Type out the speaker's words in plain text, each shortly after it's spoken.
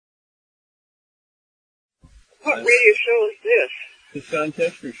What radio show is this? The Sean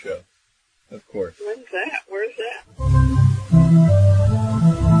Teschner Show, of course. When's that? Where's that?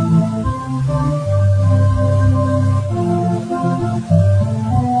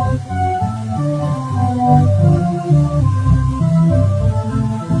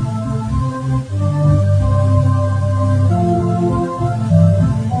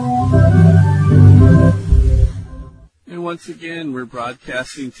 And once again, we're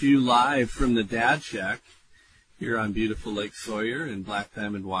broadcasting to you live from the Dad Shack here on beautiful Lake Sawyer in Black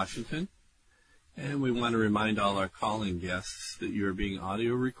Diamond, Washington. And we want to remind all our calling guests that you are being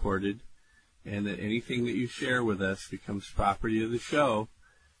audio recorded and that anything that you share with us becomes property of the show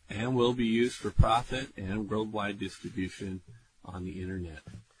and will be used for profit and worldwide distribution on the Internet.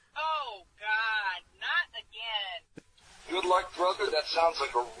 Oh, God, not again. Good luck, brother. That sounds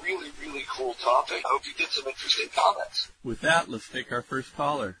like a really, really cool topic. I hope you get some interesting comments. With that, let's take our first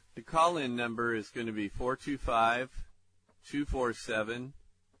caller. The call-in number is going to be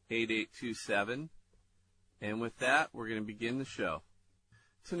 425-247-8827. And with that, we're going to begin the show.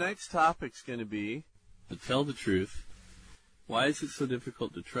 Tonight's topic's going to be, to tell the truth, why is it so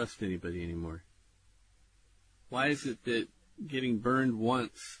difficult to trust anybody anymore? Why is it that getting burned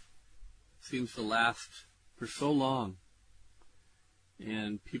once seems to last for so long?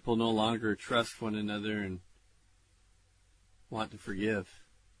 And people no longer trust one another and want to forgive.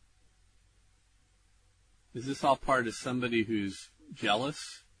 Is this all part of somebody who's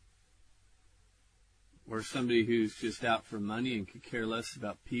jealous? Or somebody who's just out for money and could care less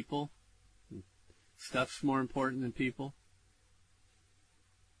about people? Stuff's more important than people?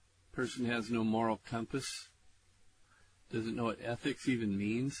 Person has no moral compass? Doesn't know what ethics even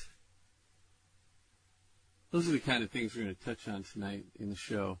means? Those are the kind of things we're going to touch on tonight in the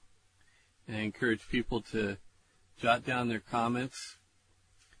show. And I encourage people to jot down their comments,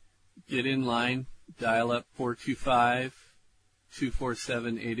 get in line, dial up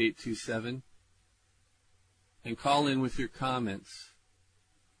 425-247-8827, and call in with your comments.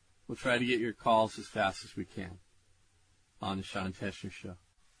 We'll try to get your calls as fast as we can on the Sean Teschner Show.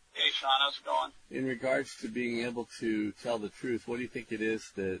 Hey, Sean, how's it going? In regards to being able to tell the truth, what do you think it is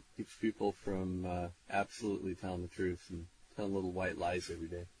that keeps people from absolutely telling the truth and telling little white lies every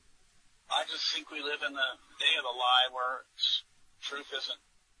day? I just think we live in the day of the lie where truth isn't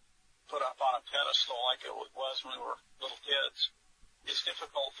put up on a pedestal like it was when we were little kids. It's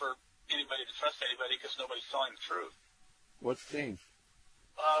difficult for anybody to trust anybody because nobody's telling the truth. What's changed?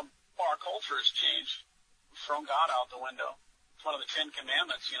 Well, our culture has changed. We've thrown God out the window. It's one of the 10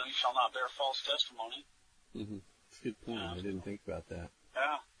 Commandments, you shall not bear false testimony. Mm-hmm. That's a good point. I didn't think about that.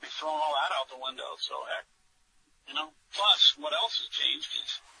 Yeah, we've thrown all that out the window, so heck. Plus, what else has changed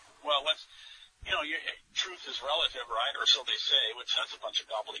is, truth is relative, right? Or so they say, which that's a bunch of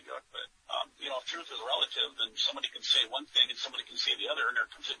gobbledygook. But, if truth is relative, then somebody can say one thing and somebody can say the other, and they're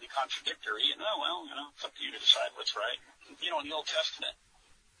completely contradictory. And, it's up to you to decide what's right. In the Old Testament,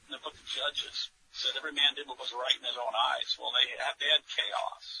 in the book of Judges, said every man did what was right in his own eyes. Well, they had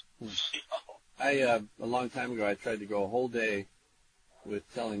chaos. A long time ago, I tried to go a whole day with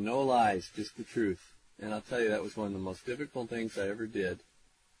telling no lies, just the truth. And I'll tell you, that was one of the most difficult things I ever did.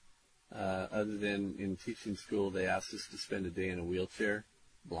 Other than in teaching school, they asked us to spend a day in a wheelchair,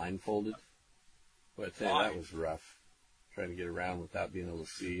 blindfolded. But I tell you, that was rough, trying to get around without being able to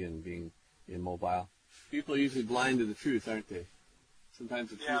see and being immobile. People are usually blind to the truth, aren't they? Sometimes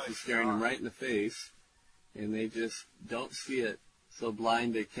the truth is staring them right in the face, and they just don't see it, so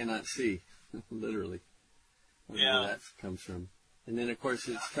blind they cannot see, literally. Where that comes from. And then, of course,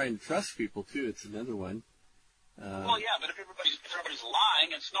 it's trying to trust people, too. It's another one. But if everybody's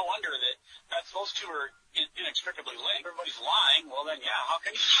lying, it's no wonder that those two are inextricably linked. Everybody's lying. Well, then, how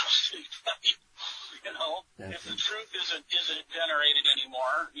can you trust anybody? If the truth isn't generated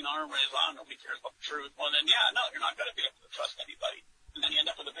anymore, everybody's lying. Nobody cares about the truth. Well, then, you're not going to be able to trust anybody. And then you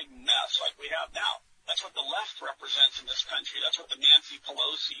end up with a big mess like we have now. That's what the left represents in this country. That's what the Nancy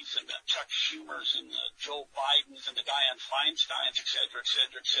Pelosi's and the Chuck Schumers and the Joe Bidens and the Dianne Feinsteins, et cetera, et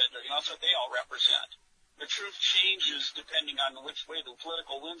cetera, et cetera. That's what they all represent. The truth changes depending on which way the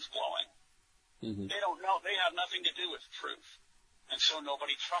political wind's blowing. Mm-hmm. They don't know. They have nothing to do with truth. And so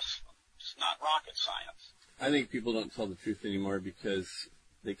nobody trusts them. It's not rocket science. I think people don't tell the truth anymore because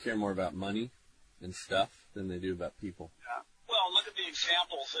they care more about money and stuff than they do about people. Yeah. Well, look at the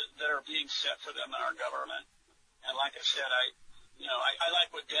examples that are being set for them in our government. And like I said, I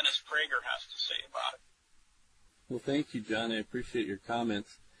like what Dennis Prager has to say about it. Well, thank you, John. I appreciate your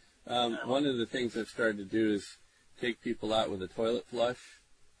comments. One of the things I've started to do is take people out with a toilet flush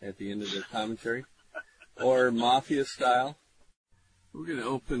at the end of their commentary, or mafia style. We're going to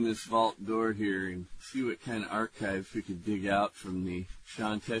open this vault door here and see what kind of archives we could dig out from the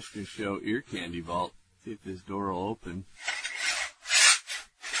Sean Teschner Show Ear Candy Vault. See if this door will open.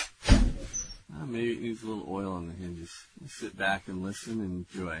 Maybe it needs a little oil on the hinges. Let's sit back and listen and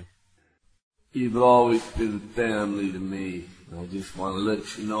enjoy. You've always been family to me. I just want to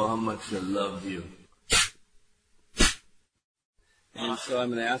let you know how much I love you. And so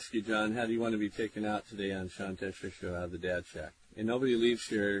I'm going to ask you, John, how do you want to be taken out today on Sean Teschner Show out of the Dad Shack? And nobody leaves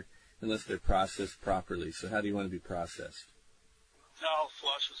here unless they're processed properly. So how do you want to be processed? No,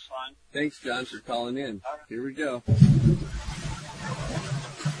 flush is fine. Thanks, John, for calling in. Here we go.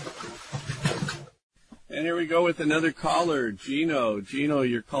 And here we go with another caller, Gino. Gino,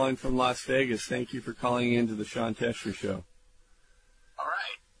 you're calling from Las Vegas. Thank you for calling into the Sean Teschner Show. All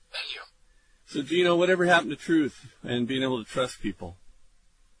right. Thank you. So, Gino, whatever happened to truth and being able to trust people?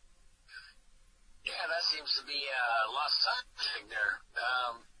 Yeah, that seems to be a lost subject there.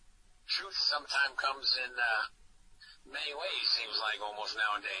 Truth sometimes comes in many ways, seems like almost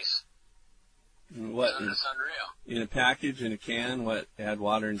nowadays. What? It's unreal. In a package, in a can, what? Add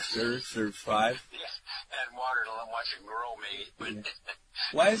water and stir, serves 5? Yeah, add water to watch it grow, maybe. But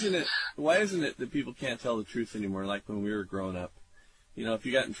Why isn't it that people can't tell the truth anymore, like when we were growing up? You know, if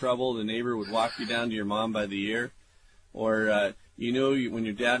you got in trouble, the neighbor would walk you down to your mom by the ear, or you know, when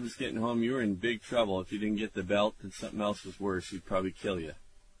your dad was getting home, you were in big trouble. If you didn't get the belt and something else was worse, he'd probably kill you.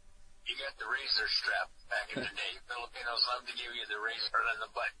 You got the razor strap back in the day. Filipinos love to give you the razor in the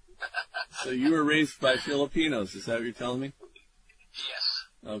butt. So you were raised by Filipinos, is that what you're telling me? Yes.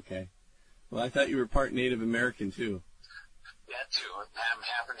 Okay. Well, I thought you were part Native American, too. That, too. I'm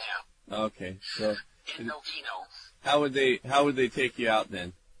half and half. Okay, so... Indochino. How would they take you out,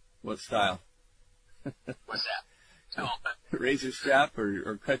 then? What style? What's that? Oh. Razor strap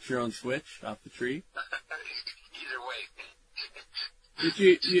or cut your own switch off the tree? Either way. Did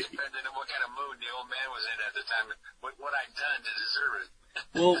you Depending on what kind of mood the old man was in at the time, what I'd done to deserve it.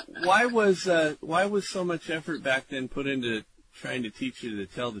 Well, why was so much effort back then put into trying to teach you to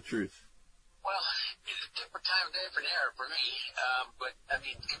tell the truth? Well, it's a different time, different era for me. But I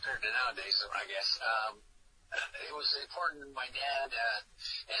mean, compared to nowadays, I guess it was important. My dad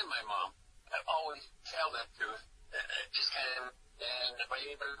and my mom always tell the truth. Just kind of. And if I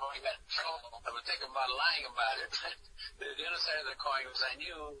even got in trouble, I would think about lying about it. But the other side of the coin was I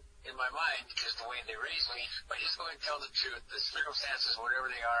knew in my mind, just the way they raised me, if I just go and tell the truth, the circumstances,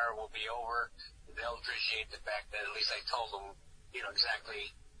 whatever they are, will be over. They'll appreciate the fact that at least I told them, you know, exactly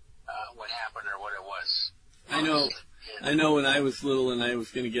what happened or what it was. I know when I was little and I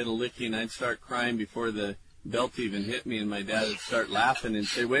was going to get a licking, I'd start crying before the belt even hit me, and my dad would start laughing and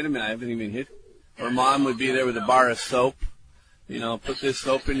say, wait a minute, I haven't even hit. Or Mom would be there with a bar of soap. You know, put this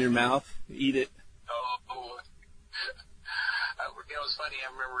soap in your mouth, eat it. Oh, it was funny. I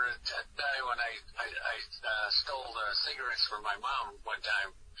remember a time when I stole cigarettes from my mom one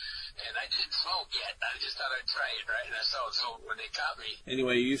time, and I didn't smoke yet. I just thought I'd try it, right? And I saw it. So when they caught me.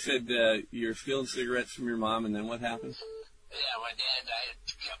 Anyway, you said you're stealing cigarettes from your mom, and then what happened? Yeah, my dad, I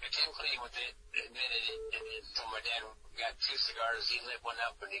came clean with it, admitted it, and then so my dad got 2 cigars. He lit one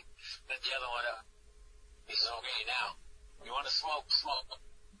up, and he lit the other one up. He said, "Okay, now. You want to smoke? Smoke."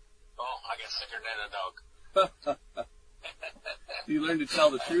 Oh, I got sicker than a dog. You learned to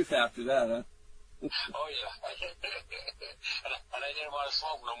tell the truth after that, huh? Oh, yeah. And I didn't want to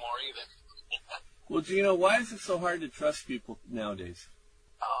smoke no more either. Well, Gino, why is it so hard to trust people nowadays?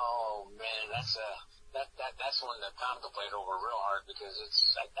 Oh, man, that's one to contemplate over real hard because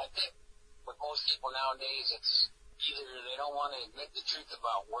I think with most people nowadays, it's either they don't want to admit the truth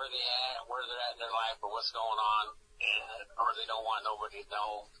about where they're at in their life or what's going on. Or they don't want nobody to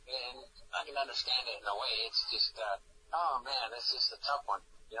know. And I can understand it in a way. It's just, oh man, it's just a tough one.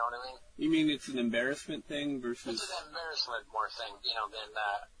 You know what I mean? You mean it's an embarrassment thing versus... It's an embarrassment more thing, you know, than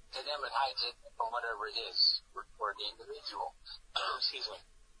to them it hides it from whatever it is for the individual. Excuse me.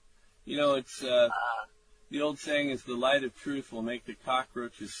 You know, it's, the old saying is the light of truth will make the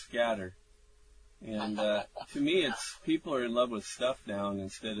cockroaches scatter. And to me, it's people are in love with stuff now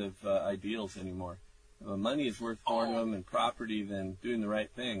instead of ideals anymore. Money is worth more to them and property than doing the right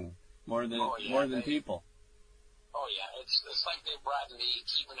thing, more than people. Oh yeah, it's like they brought the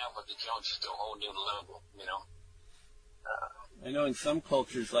keeping up with the Joneses to a whole new level, you know. I know in some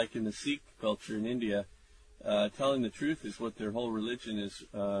cultures, like in the Sikh culture in India, telling the truth is what their whole religion is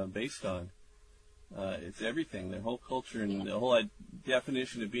based on. It's everything. Their whole culture and the whole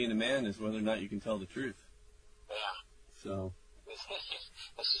definition of being a man is whether or not you can tell the truth. Yeah. So.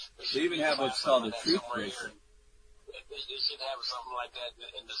 They even have what's called a truth bracelet. You should have something like that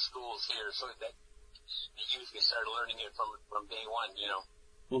in the schools here, so that the youth can start learning it from day one, you know.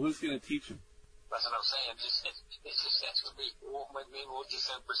 Well, who's going to teach them? That's what I'm saying. It's just that's to be. Maybe we'll just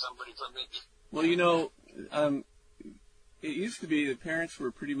send for somebody from me. Well, you know, it used to be that parents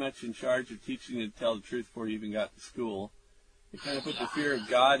were pretty much in charge of teaching you to tell the truth before you even got to school. They kind of put the fear of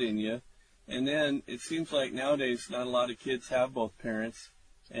God in you. And then it seems like nowadays not a lot of kids have both parents,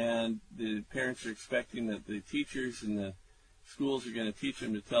 and the parents are expecting that the teachers and the schools are going to teach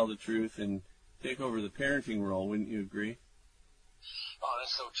them to tell the truth and take over the parenting role. Wouldn't you agree? Oh,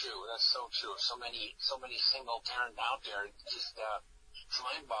 that's so true. That's so true. So many single parents out there. It's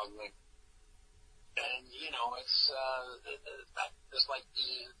mind-boggling. And you know, it's like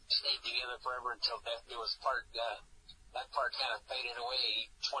the stayed together forever until death do us part. That part kind of faded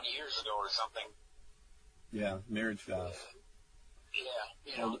away 20 years ago or something. Yeah, marriage vows. Yeah,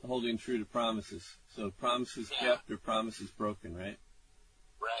 you know. Holding true to promises. So promises kept or promises broken, right?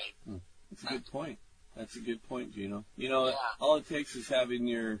 Right. That's a good point. That's a good point, Gino. You know, all it takes is having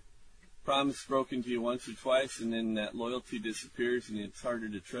your promise broken to you once or twice, and then that loyalty disappears, and it's harder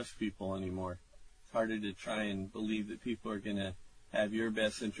to trust people anymore. It's harder to try and believe that people are going to have your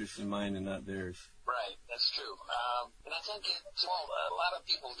best interests in mind and not theirs. Right, that's true. And I think a lot of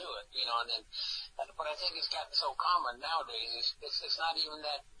people do it, you know. But I think it's gotten so common nowadays. It's not even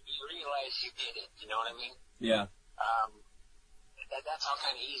that you realize you did it. You know what I mean? Yeah. That's how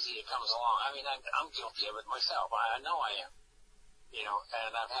kind of easy it comes along. I mean, I'm guilty of it myself. I know I am. You know,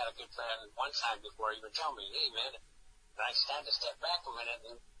 and I've had a good friend one time before even tell me, hey, man, and I stand to step back a minute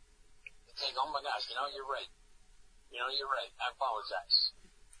and think, oh, my gosh, you know, you're right. You know, you're right. I apologize.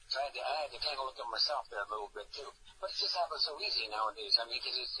 So I had to kind of look at myself there a little bit, too. But it just happens so easy nowadays. I mean,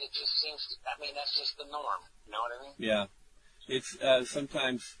 because it just seems to, I mean, that's just the norm. You know what I mean? Yeah. It's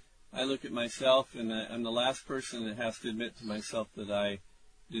sometimes I look at myself, and I'm the last person that has to admit to myself that I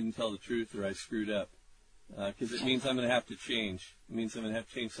didn't tell the truth or I screwed up. Because it means I'm going to have to change. It means I'm going to have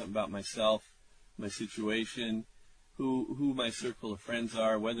to change something about myself, my situation, who my circle of friends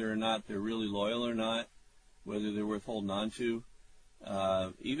are, whether or not they're really loyal or not, whether they're worth holding on to.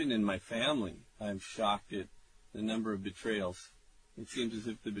 Even in my family, I'm shocked at the number of betrayals. It seems as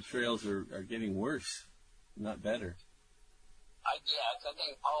if the betrayals are getting worse, not better. I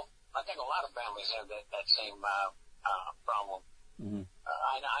think a lot of families have that same problem. Mm-hmm.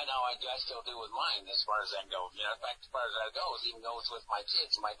 I know I still do with mine as far as that goes. You know, in fact, as far as that goes, even though it's with my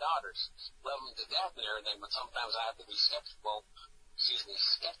kids, my daughters, love them to death and everything, but sometimes I have to be skeptical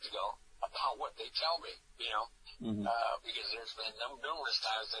about what they tell me, you know, because there's been numerous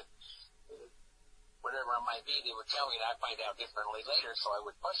times that whatever it might be, they would tell me and I find out differently later, so I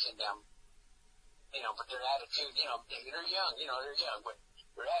would question them, you know, but their attitude, you know, they're young, but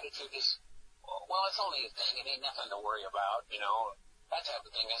their attitude is, well, it's only a thing, it ain't nothing to worry about, you know, that type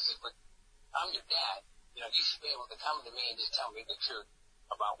of thing. I said, but I'm your dad, you know, you should be able to come to me and just tell me the truth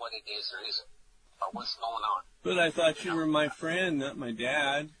about what it is or isn't, or what's going on. But I thought you were my friend, not my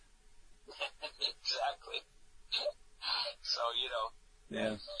dad. Exactly. So, you know,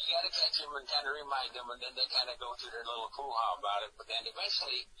 yeah. You got to catch them and kind of remind them, and then they kind of go through their little hoo-ha about it. But then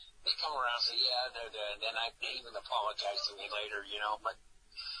eventually they come around and say, yeah, then they even apologize to me later, you know. But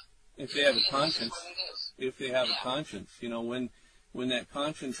if they have a conscience, a conscience, you know, when that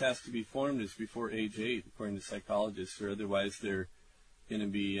conscience has to be formed is before age 8, according to psychologists, or otherwise they're going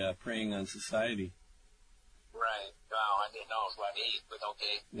to be preying on society. Right. Wow, I didn't know it was about 8, but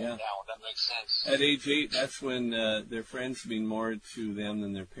okay. Yeah. That makes sense. At age 8, that's when their friends mean more to them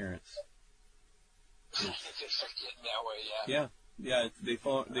than their parents. It's just getting that way, yeah. They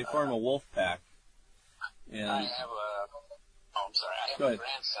form a wolf pack. And I have a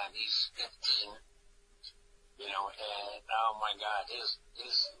grandson. He's 15. You know, and oh my God, his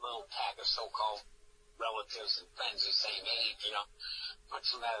little pack of so-called relatives and friends the same age, you know,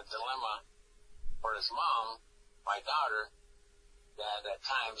 puts him at a dilemma for his mom, my daughter, that at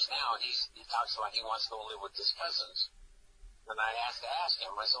times now he talks like he wants to go live with his cousins. And I have to ask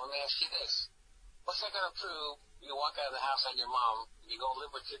him, I said, let me ask you this. What's that going to prove? You walk out of the house on your mom, you go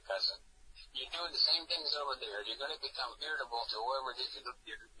live with your cousin. You're doing the same things over there. You're going to become irritable to whoever it is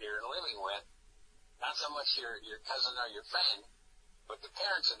you're living with. Not so much your cousin or your friend, but the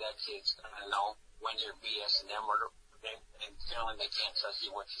parents of that kid's going to know when you're BSing them and feeling they can't trust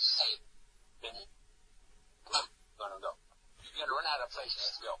you what you say. Then you're going to go. You're going to run out of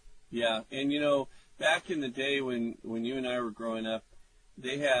places to go. Yeah, and you know, back in the day when you and I were growing up,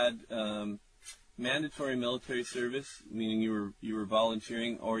 they had mandatory military service, meaning you were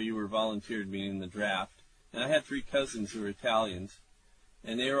volunteering, or you were volunteered, meaning the draft. And I had 3 cousins who were Italians,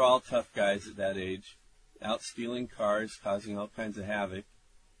 and they were all tough guys at that age, out stealing cars, causing all kinds of havoc.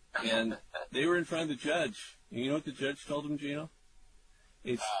 And they were in front of the judge. And you know what the judge told them, Gino?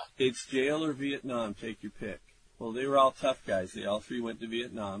 It's jail or Vietnam. Take your pick. Well, they were all tough guys. They all three went to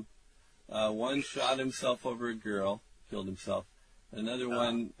Vietnam. One shot himself over a girl, killed himself. Another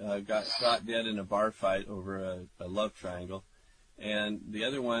one got shot dead in a bar fight over a love triangle. And the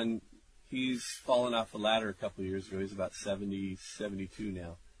other one, he's fallen off a ladder a couple of years ago. He's about 70, 72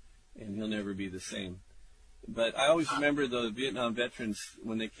 now. And he'll never be the same. But I always remember the Vietnam veterans,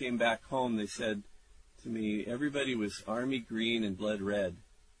 when they came back home, they said to me, everybody was Army green and blood red.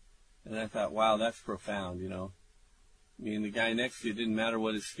 And I thought, wow, that's profound, you know. I mean, the guy next to you, didn't matter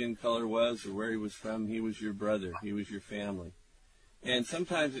what his skin color was or where he was from, he was your brother, he was your family. And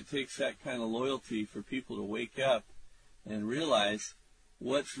sometimes it takes that kind of loyalty for people to wake up and realize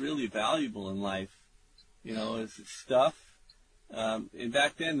what's really valuable in life. You know, is it stuff? And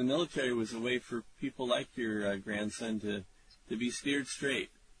back then, the military was a way for people like your grandson to be steered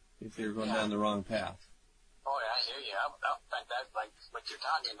straight if they were going down the wrong path. Oh, yeah, I hear you. In fact, that, like what you're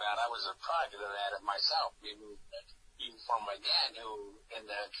talking about, I was a product of that myself. Even from my dad, who in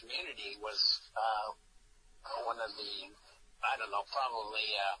the community was one of the, I don't know, probably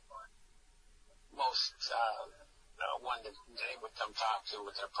most one that they would come talk to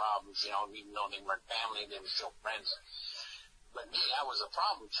with their problems. You know, even though they weren't family, they were still friends. But me, I was a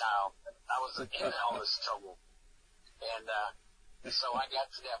problem child. I was in all this trouble. And so I got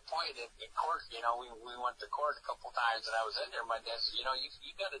to that point in court, you know, we went to court a couple times, and I was in there. My dad said, you know,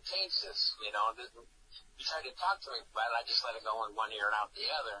 you got to change this. You know, he tried to talk to me, but I just let it go in one ear and out the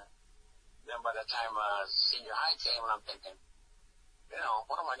other. Then by the time senior high came, and I'm thinking, you know,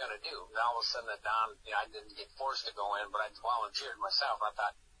 what am I going to do? And all of a sudden, you know, I didn't get forced to go in, but I volunteered myself. I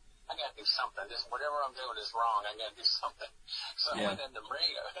thought, I got to do something. Whatever I'm doing is wrong. I got to do something. So I went in the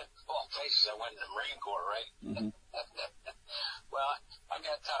Marine. Of all places, I went in the Marine Corps, right? Mm-hmm. Well, I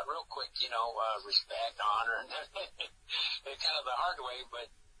got taught real quick, you know, respect, honor, and kind of the hard way,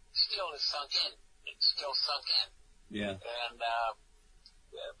 but still it sunk in. It still sunk in. Yeah. And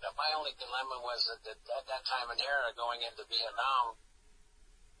my only dilemma was that at that time and era, going into Vietnam,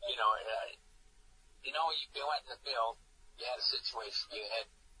 you know, you went in the field, you had a situation, you had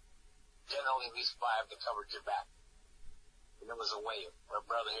generally at least 5 that covered your back. And there was a wave, a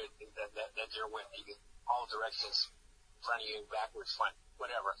brotherhood that you're with. You get all directions, front of you, backwards, front,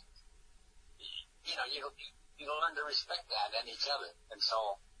 whatever. You know, you learn to respect that and each other. And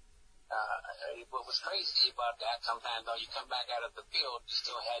so, what was crazy about that, sometimes though, you come back out of the field, you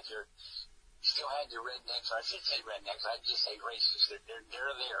still had your rednecks, or I should say rednecks, I'd just say racists. They're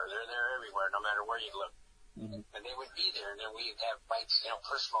there. They're there everywhere, no matter where you look. Mm-hmm. And they would be there, and then we'd have fights, you know,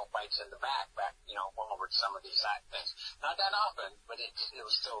 personal fights in the back, you know, over some of these things. Not that often, but it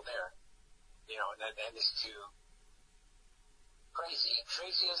was still there. You know, and it's too crazy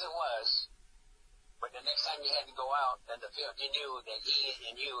as it was. But the next time you had to go out in the field, you knew that he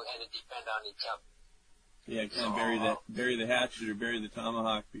and you had to depend on each other. Yeah, kind of bury the hatchet or bury the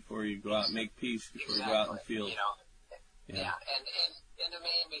tomahawk before you go out and make peace before you go out in the field. You know, yeah, and it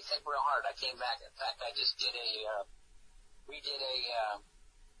made me think real hard. I came back. In fact, I just did we did a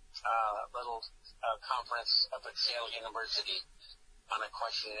little conference up at Yale University on a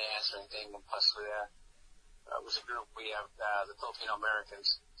question and answering thing, and plus it was a group. We have the Filipino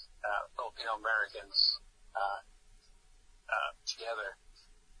Americans together.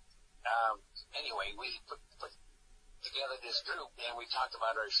 Anyway, we put together this group, and we talked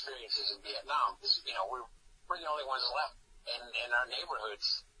about our experiences in Vietnam. Because, you know, we're the only ones left in our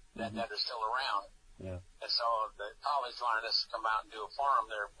neighborhoods that are still around. Yeah. And so the college wanted us to come out and do a forum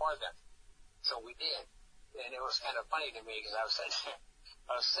there for them. So we did. And it was kind of funny to me because I was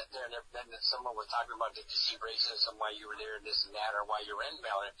sitting there, and then someone was talking about, did you see racism while you were there, this and that, or while you were in the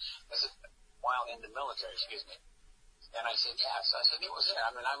military? I said, while in the military, excuse me. And I said, yes. I said, it was there.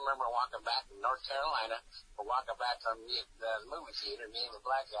 I mean, I remember walking back from North Carolina, or walking back from the movie theater, me and the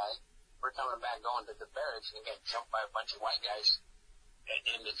black guy. We're coming back going to the barracks, and we got jumped by a bunch of white guys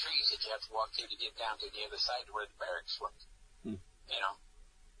in the trees that you have to walk through to get down to the other side to where the barracks was. You know?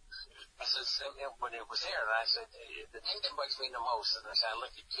 I said, when it was there, and I said, the thing that bugs me the most, and I said, I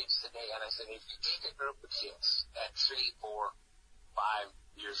look at kids today, and I said, if you take a group of kids at 3, 4,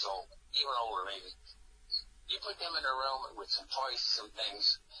 5 years old, even older maybe, you put them in a room with some toys, some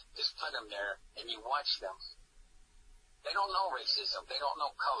things, just put them there, and you watch them. They don't know racism. They don't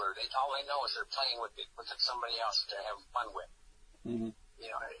know color. All they know is they're playing with somebody else that they're having fun with. Mm-hmm. You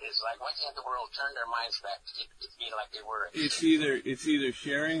know, it's like, why can't the world turn their minds back to be like they were? It's either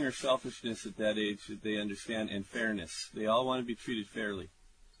sharing or selfishness at that age that they understand, and fairness. They all want to be treated fairly.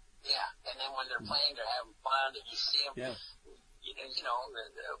 Yeah, and then when they're playing, they're having fun, and you see them. Yeah.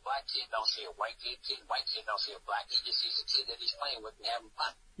 the black kid don't see a white kid, white kid don't see a black kid. He just sees a kid that he's playing with and having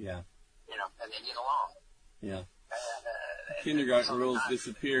fun. Yeah. And they get along. Yeah. Kindergarten rules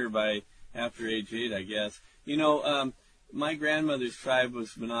disappear by after age 8, I guess. My grandmother's tribe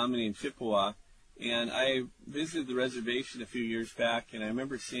was Menominee and Chippewa, and I visited the reservation a few years back, and I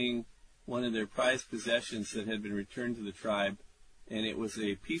remember seeing one of their prized possessions that had been returned to the tribe, and it was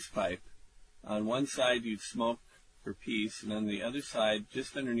a peace pipe. On one side, you'd smoke for peace, and on the other side,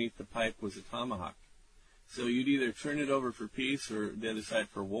 just underneath the pipe, was a tomahawk. So you'd either turn it over for peace or the other side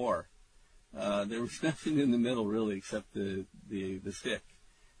for war. There was nothing in the middle, really, except the stick.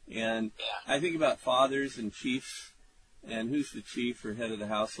 And I think about fathers and chiefs, and who's the chief or head of the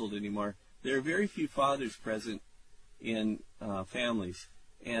household anymore. There are very few fathers present in families,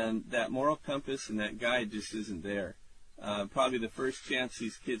 and that moral compass and that guide just isn't there. Probably the first chance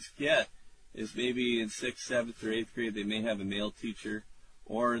these kids get is maybe in 6th, 7th, or 8th grade they may have a male teacher,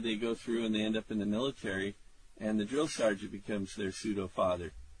 or they go through and they end up in the military, and the drill sergeant becomes their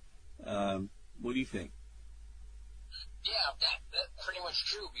pseudo-father. What do you think? Yeah, that's pretty much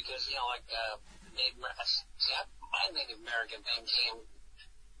true because, my Native American thing came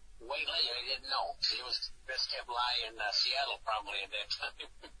way later. I didn't know. See, it was best kept lie in Seattle probably at that time.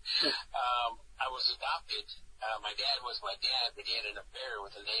 I was adopted. My dad was my dad, but he had an affair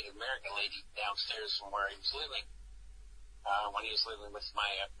with a Native American lady downstairs from where he was living. When he was living with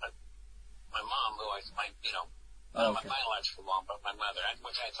my mom, who was my biological mom, but my mother,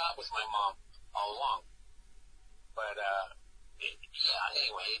 which I thought was my mom all along. But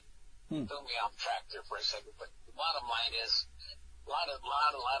anyway, it threw me off track there for a second. But the bottom line is, a lot of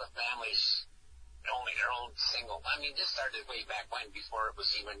families only their own single. I mean, this started way back when, before it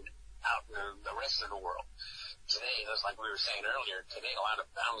was even out in the rest of the world. Today, just like we were saying earlier, today a lot of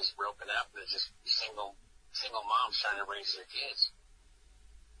families broken up. They're just single moms trying to raise their kids.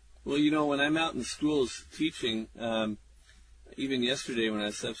 Well, when I'm out in schools teaching, even yesterday when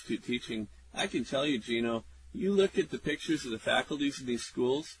I was substitute teaching, I can tell you, Gino, you look at the pictures of the faculties in these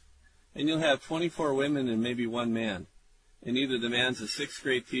schools, and you'll have 24 women and maybe one man. And either the man's a 6th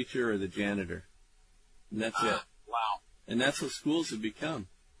grade teacher or the janitor. And that's it. Wow. And that's what schools have become.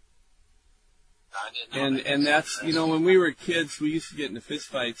 I didn't know And that's, when we were kids, we used to get into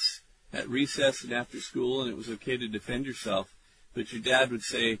fistfights at recess and after school, and it was okay to defend yourself. But your dad would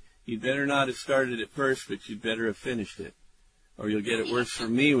say, you'd better not have started it first, but you'd better have finished it. Or you'll get it worse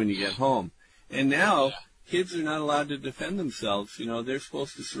from me when you get home. And now, kids are not allowed to defend themselves. They're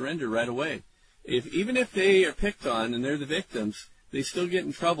supposed to surrender right away. Even if they are picked on and they're the victims, they still get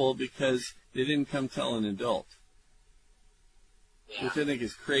in trouble because they didn't come tell an adult. Which I think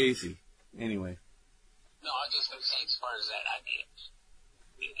is crazy. Anyway. No, I was just going to say, as far as that, I mean,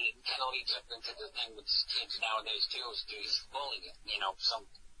 it kind of leads up into the thing with kids nowadays, too, is bullying. Some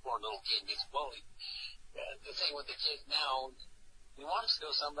poor little kid gets bullied. The thing with the kids now, he wants to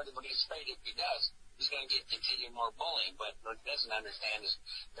know somebody, but he's afraid if he does, he's going to get continued more bullying. But what he doesn't understand is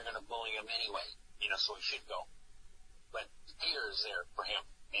they're going to bully him anyway, so he should go. But the fear is there for him,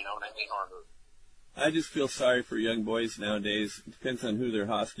 you know what I mean? I just feel sorry for young boys nowadays. It depends on who their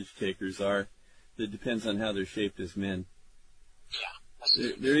hostage takers are. It depends on how they're shaped as men. Yeah.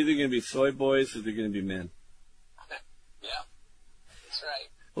 They're either going to be soy boys or they're going to be men. Yeah, that's right.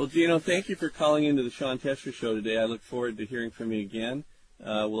 Well, Gino, thank you for calling into the Sean Tesher Show today. I look forward to hearing from you again.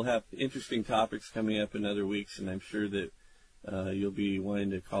 We'll have interesting topics coming up in other weeks, and I'm sure that you'll be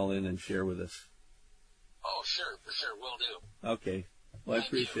wanting to call in and share with us. Oh, sure, for sure, will do. Okay. Well, I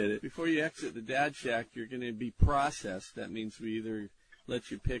appreciate it. Before you exit the Dad Shack, you're going to be processed. That means we either let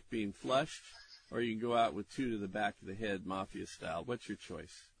you pick being flushed, or you can go out with 2 to the back of the head, mafia style. What's your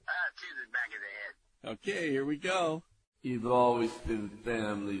choice? 2 to the back of the head. Okay, here we go. You've always been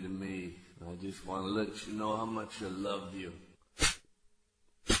family to me. I just want to let you know how much I love you.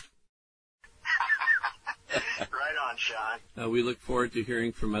 Right on, Sean. We look forward to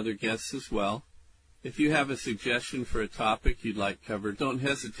hearing from other guests as well. If you have a suggestion for a topic you'd like covered, don't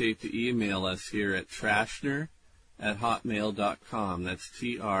hesitate to email us here at trashner@hotmail.com. That's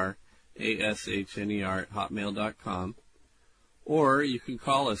TRASHNER@hotmail.com. Or you can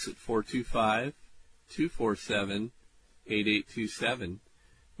call us at 425-247-8827.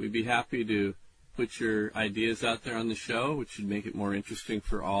 We'd be happy to put your ideas out there on the show, which should make it more interesting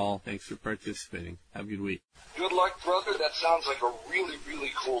for all. Thanks for participating. Have a good week. Good luck, brother. That sounds like a really,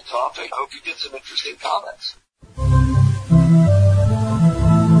 really cool topic. I hope you get some interesting comments.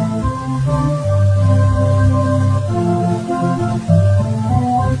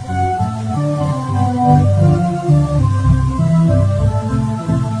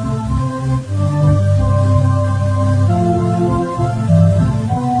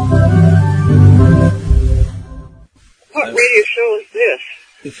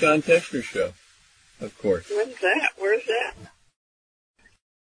 Sean Teschner Show, of course. When's that? Where's that?